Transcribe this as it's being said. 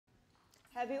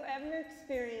Have you ever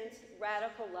experienced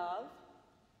radical love?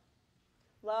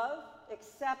 Love,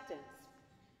 acceptance,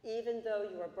 even though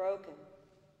you are broken.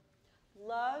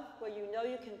 Love where you know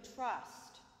you can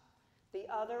trust the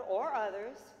other or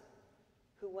others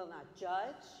who will not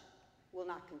judge, will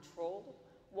not control,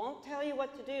 won't tell you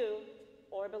what to do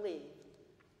or believe.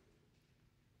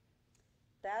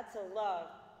 That's a love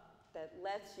that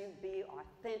lets you be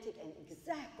authentic and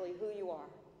exactly who you are,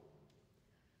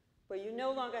 where you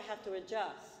no longer have to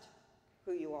adjust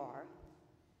who you are,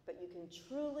 but you can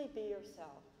truly be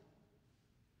yourself.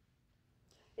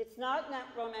 It's not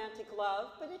romantic love,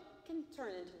 but it can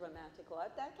turn into romantic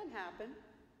love. That can happen.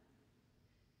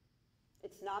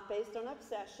 It's not based on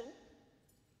obsession,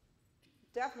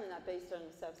 definitely not based on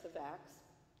obsessive acts.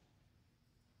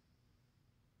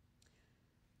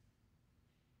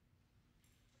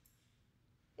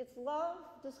 It's love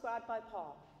described by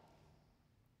Paul.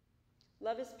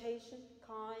 Love is patient,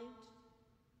 kind,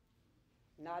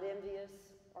 not envious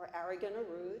or arrogant or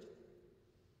rude,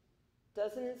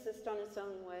 doesn't insist on its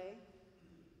own way,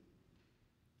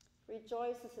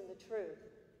 rejoices in the truth.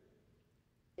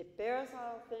 It bears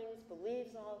all things,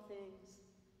 believes all things,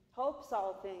 hopes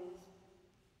all things,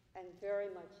 and very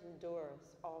much endures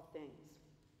all things.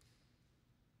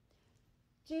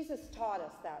 Jesus taught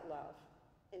us that love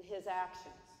in his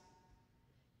actions.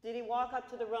 Did he walk up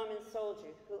to the Roman soldier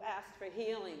who asked for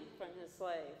healing from his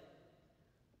slave?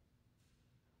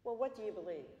 Well, what do you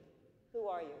believe? Who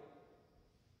are you?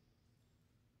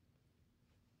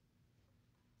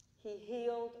 He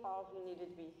healed all who needed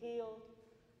to be healed,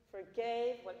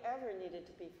 forgave whatever needed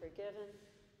to be forgiven,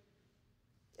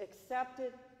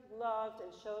 accepted, loved,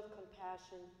 and showed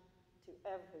compassion to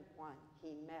everyone he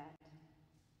met.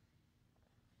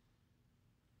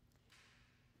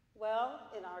 Well,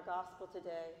 in our gospel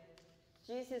today,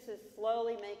 Jesus is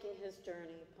slowly making his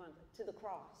journey to the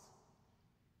cross,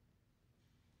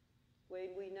 where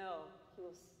we know he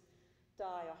will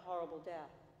die a horrible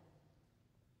death,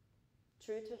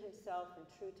 true to himself and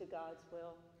true to God's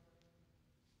will.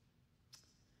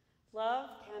 Love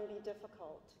can be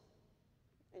difficult,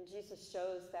 and Jesus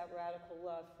shows that radical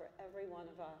love for every one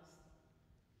of us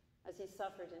as he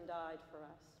suffered and died for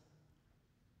us.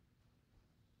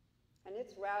 And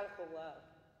it's radical love.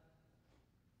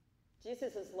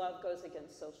 Jesus' love goes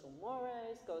against social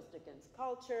mores, goes against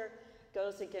culture,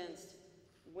 goes against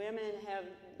women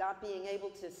not being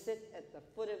able to sit at the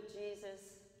foot of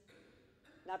Jesus,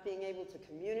 not being able to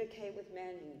communicate with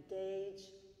men, engage.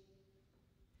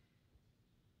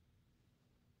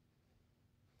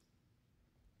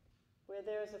 Where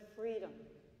there's a freedom,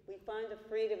 we find a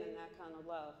freedom in that kind of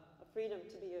love, a freedom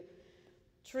to be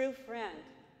a true friend,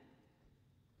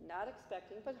 not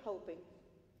expecting but hoping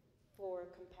for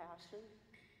compassion.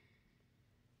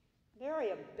 Mary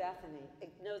of Bethany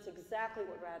knows exactly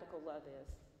what radical love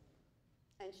is,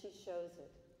 and she shows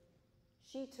it.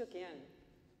 She took in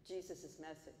Jesus'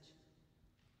 message.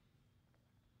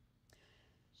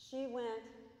 She went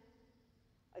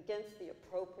against the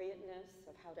appropriateness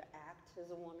of how to act as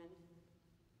a woman.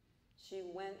 She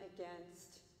went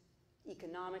against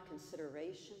economic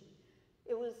consideration.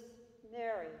 It was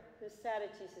Mary who sat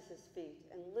at Jesus' feet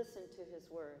and listened to his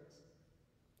words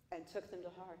and took them to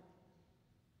heart.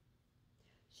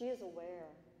 She is aware,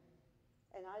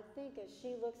 and I think as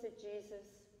she looks at Jesus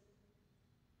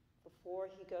before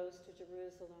he goes to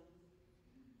Jerusalem,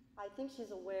 I think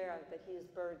she's aware that he is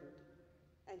burdened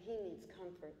and he needs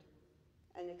comfort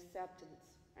and acceptance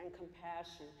and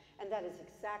compassion, and that is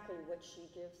exactly what she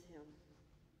gives him.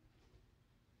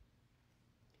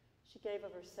 She gave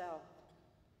of herself.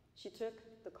 She took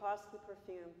the costly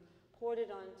perfume, poured it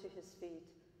onto his feet,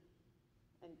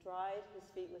 and dried his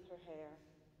feet with her hair.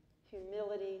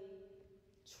 Humility,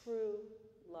 true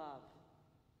love,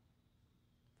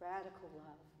 radical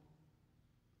love.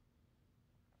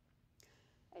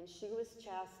 And she was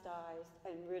chastised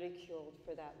and ridiculed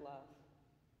for that love.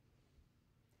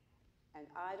 And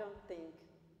I don't think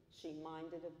she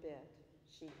minded a bit.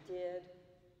 She did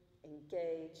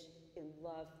engage in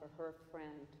love for her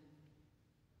friend.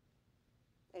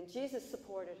 And Jesus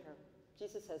supported her.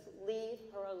 Jesus says, "Leave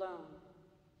her alone.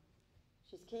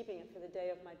 She's keeping it for the day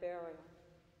of my burial."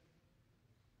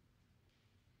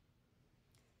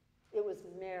 It was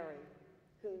Mary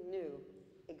who knew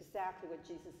exactly what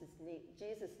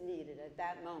Jesus needed at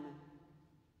that moment.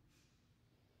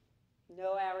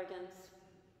 No arrogance,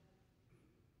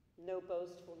 no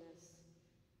boastfulness,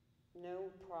 no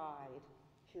pride,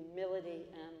 humility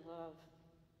and love.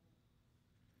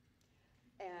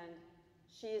 And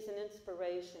she is an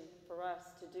inspiration for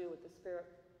us to do what the Spirit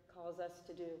calls us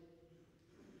to do.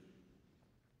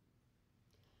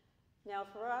 Now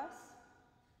for us,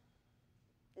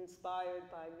 inspired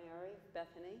by Mary,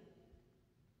 Bethany.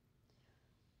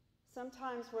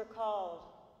 Sometimes we're called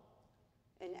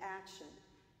in action,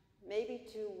 maybe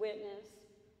to witness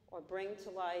or bring to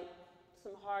light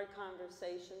some hard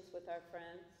conversations with our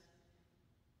friends,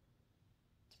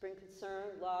 to bring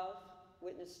concern, love,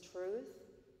 witness truth.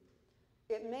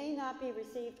 It may not be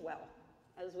received well,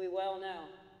 as we well know.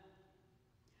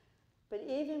 But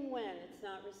even when it's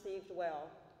not received well,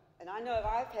 and I know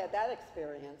I've had that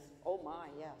experience, oh my,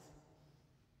 yes.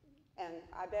 And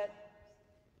I bet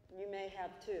you may have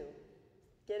too.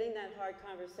 Getting that hard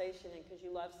conversation in because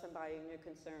you love somebody and you're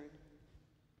concerned.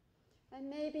 And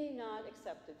maybe not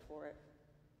accepted for it.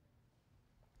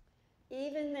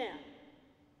 Even then,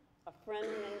 a friend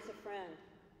remains a friend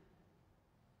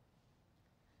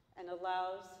and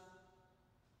allows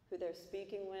who they're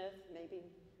speaking with, maybe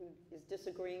who is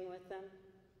disagreeing with them,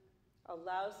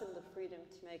 allows them the freedom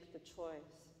to make the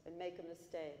choice and make a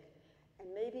mistake, and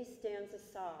maybe stands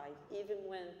aside even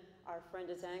when our friend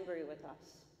is angry with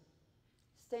us.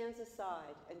 Stands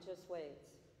aside and just waits,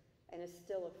 and is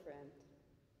still a friend.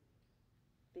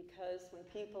 Because when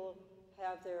people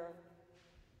have their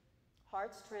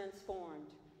hearts transformed,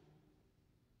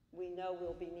 we know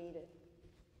we'll be needed.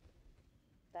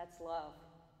 That's love.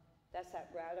 That's that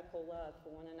radical love for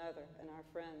one another and our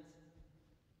friends.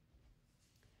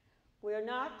 We are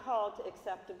not called to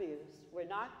accept abuse. We're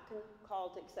not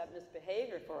called to accept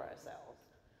misbehavior for ourselves,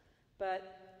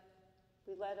 but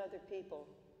we let other people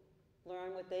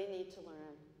learn what they need to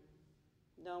learn,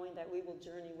 knowing that we will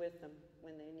journey with them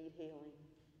when they need healing.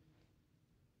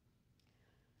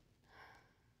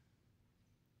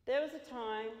 There was a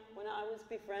time when I was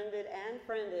befriended and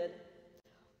friended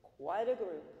quite a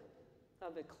group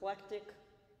of eclectic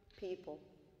people.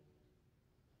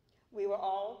 We were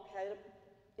all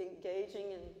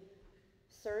engaging in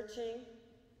searching.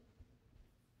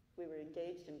 We were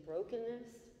engaged in brokenness,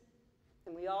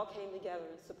 and we all came together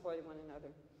and supported one another.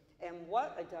 And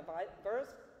what a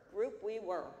diverse group we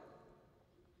were.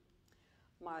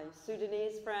 My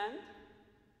Sudanese friend,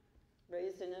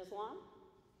 raised in Islam,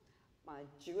 my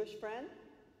Jewish friend,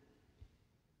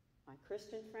 my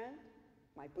Christian friend,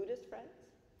 my Buddhist friends,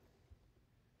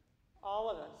 all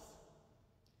of us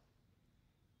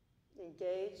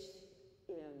engaged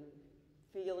in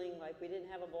feeling like we didn't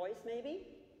have a voice maybe,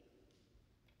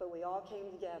 but we all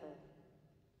came together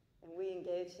and we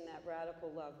engaged in that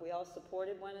radical love. We all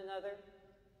supported one another.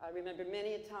 I remember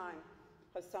many a time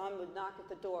Hassan would knock at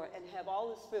the door and have all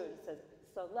this food. He says,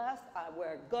 Celeste,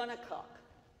 we're gonna cook.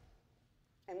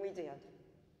 And we did.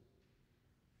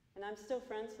 And I'm still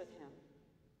friends with him.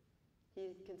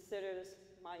 He considers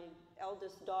my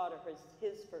eldest daughter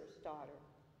his first daughter.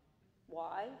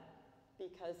 Why?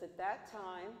 Because at that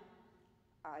time,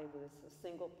 I was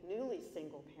a newly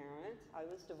single parent. I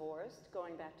was divorced,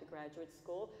 going back to graduate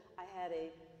school. I had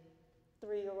a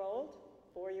 3-year-old,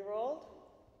 4-year-old,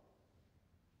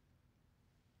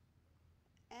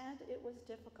 and it was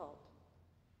difficult.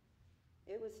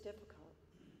 It was difficult.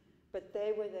 But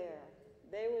they were there.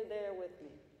 They were there with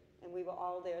me, and we were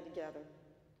all there together.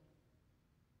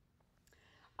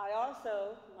 I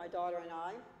also, my daughter and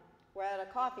I, were at a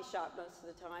coffee shop most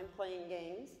of the time playing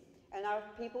games, and our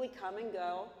people would come and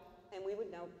go, and we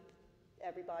would know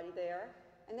everybody there,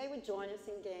 and they would join us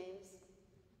in games,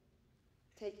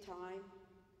 take time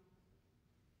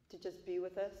to just be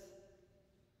with us.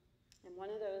 And one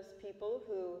of those people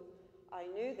who I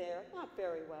knew there, not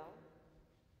very well,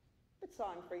 but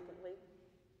saw him frequently,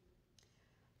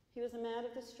 he was a man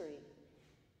of the street.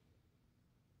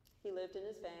 He lived in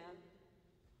his van.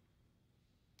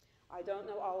 I don't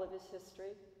know all of his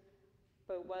history,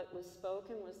 but what was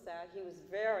spoken was that he was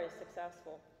very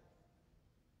successful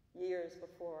years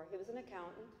before. He was an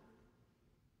accountant.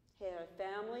 He had a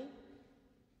family,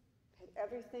 had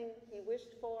everything he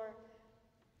wished for,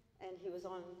 and he was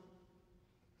on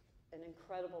an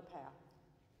incredible path.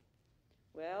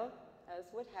 Well, as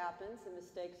what happens, and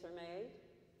mistakes are made,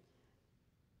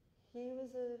 he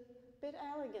was a bit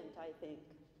arrogant, I think.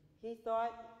 He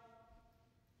thought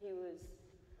he was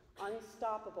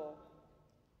unstoppable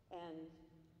and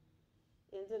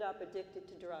ended up addicted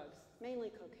to drugs, mainly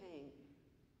cocaine.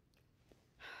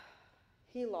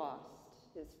 He lost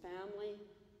his family,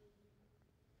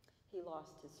 he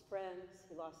lost his friends,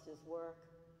 he lost his work,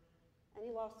 and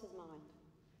he lost his mind.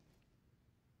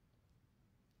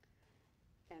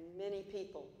 And many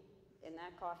people in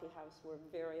that coffee house were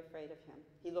very afraid of him.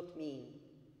 He looked mean,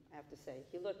 I have to say.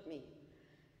 He looked mean.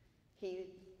 He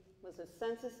was a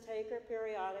census taker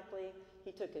periodically.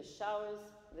 He took his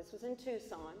showers, this was in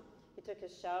Tucson, he took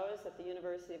his showers at the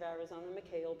University of Arizona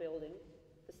McHale building,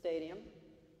 the stadium.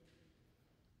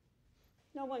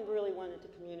 No one really wanted to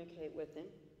communicate with him.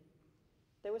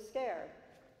 They were scared.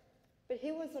 But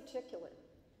he was articulate.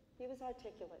 He was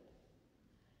articulate.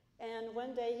 And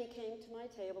one day he came to my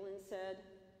table and said,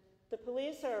 "The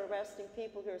police are arresting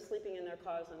people who are sleeping in their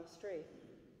cars on the street.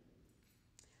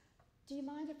 Do you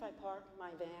mind if I park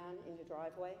my van in your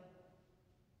driveway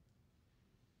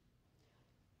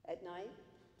at night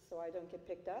so I don't get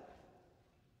picked up?"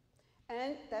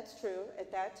 And that's true.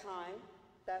 At that time,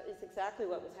 that is exactly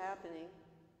what was happening.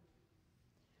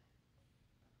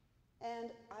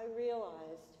 And I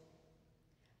realized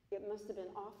it must have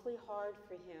been awfully hard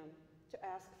for him to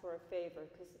ask for a favor,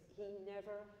 because he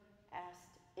never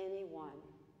asked anyone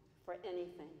for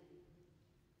anything.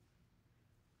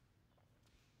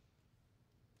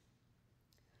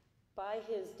 By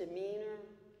his demeanor,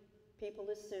 people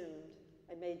assumed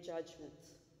and made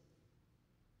judgments.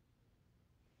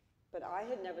 But I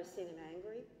had never seen him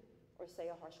angry or say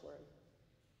a harsh word.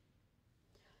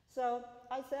 So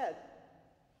I said,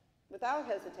 without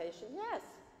hesitation, "Yes,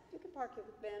 you can park your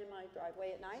van in my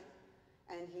driveway at night."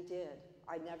 And he did.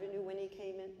 I never knew when he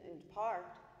came in and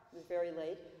parked. It was very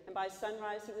late. And by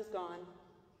sunrise, he was gone.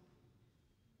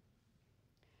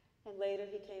 And later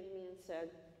he came to me and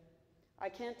said, "I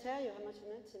can't tell you how much it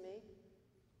meant to me.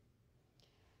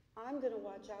 I'm going to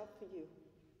watch out for you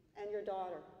and your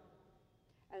daughter.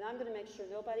 And I'm going to make sure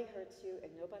nobody hurts you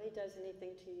and nobody does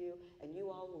anything to you, and you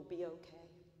all will be okay."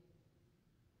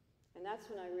 And that's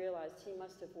when I realized he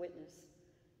must have witnessed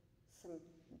some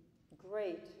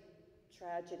great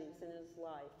tragedies in his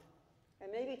life. And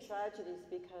maybe tragedies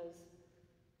because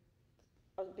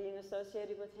of being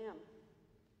associated with him.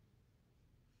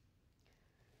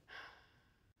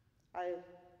 I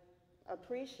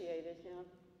appreciated him,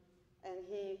 and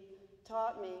he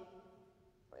taught me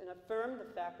and affirmed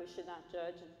the fact we should not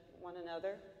judge one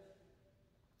another,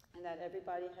 and that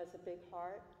everybody has a big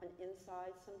heart, an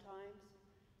inside sometimes.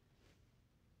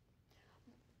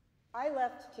 I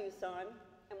left Tucson,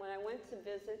 and when I went to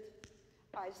visit,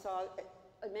 I saw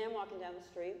a man walking down the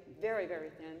street, very, very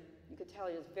thin. You could tell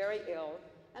he was very ill,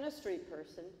 and a street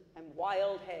person, and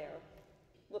wild hair,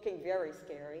 looking very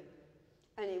scary.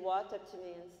 And he walked up to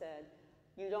me and said,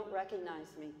 "You don't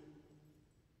recognize me.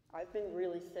 I've been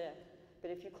really sick, but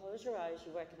if you close your eyes,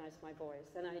 you recognize my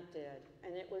voice." And I did,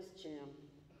 and it was Jim.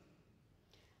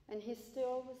 And he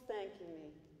still was thanking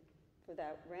me for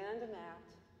that random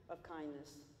act of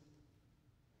kindness.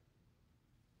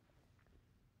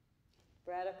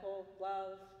 Radical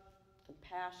love,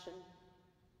 compassion,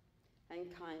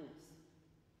 and kindness.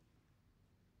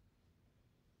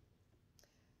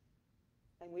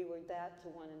 And we were that to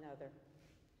one another.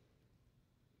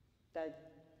 That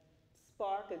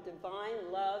spark of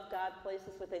divine love God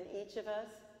places within each of us,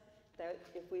 that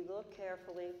if we look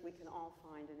carefully, we can all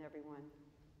find in everyone.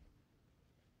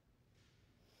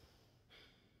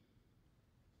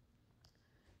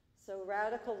 So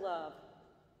radical love.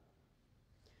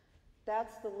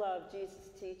 That's the love Jesus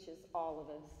teaches all of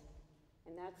us.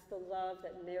 And that's the love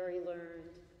that Mary learned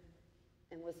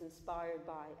and was inspired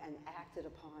by and acted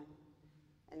upon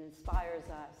and inspires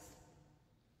us.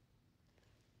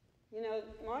 You know,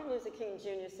 Martin Luther King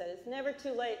Jr. said, "It's never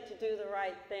too late to do the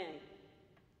right thing."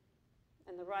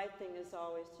 And the right thing is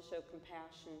always to show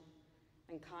compassion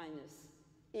and kindness,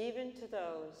 even to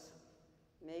those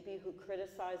maybe who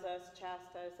criticize us,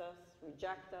 chastise us,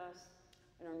 reject us,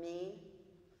 and are mean,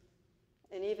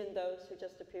 and even those who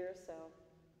just appear so.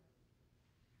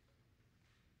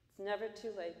 It's never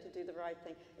too late to do the right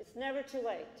thing. It's never too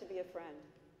late to be a friend,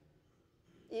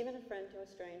 even a friend to a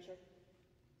stranger.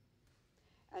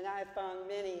 And I have found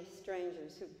many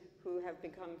strangers who have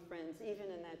become friends,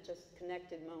 even in that just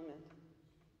connected moment.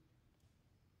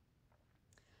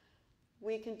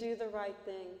 We can do the right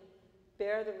thing,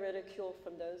 bear the ridicule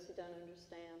from those who don't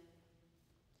understand.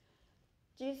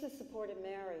 Jesus supported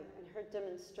Mary in her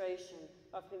demonstration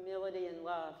of humility and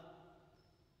love,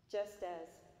 just as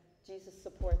Jesus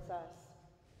supports us,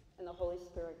 and the Holy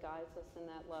Spirit guides us in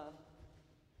that love.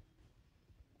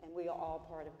 And we are all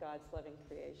part of God's loving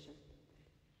creation.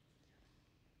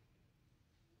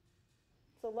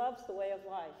 So love's the way of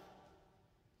life.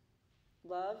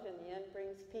 Love, in the end,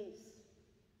 brings peace.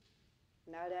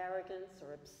 Not arrogance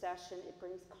or obsession. It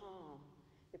brings calm.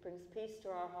 It brings peace to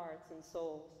our hearts and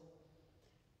souls.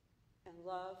 And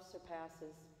love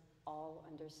surpasses all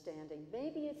understanding.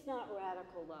 Maybe it's not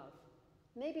radical love.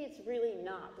 Maybe it's really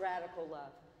not radical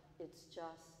love. It's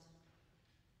just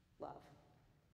love.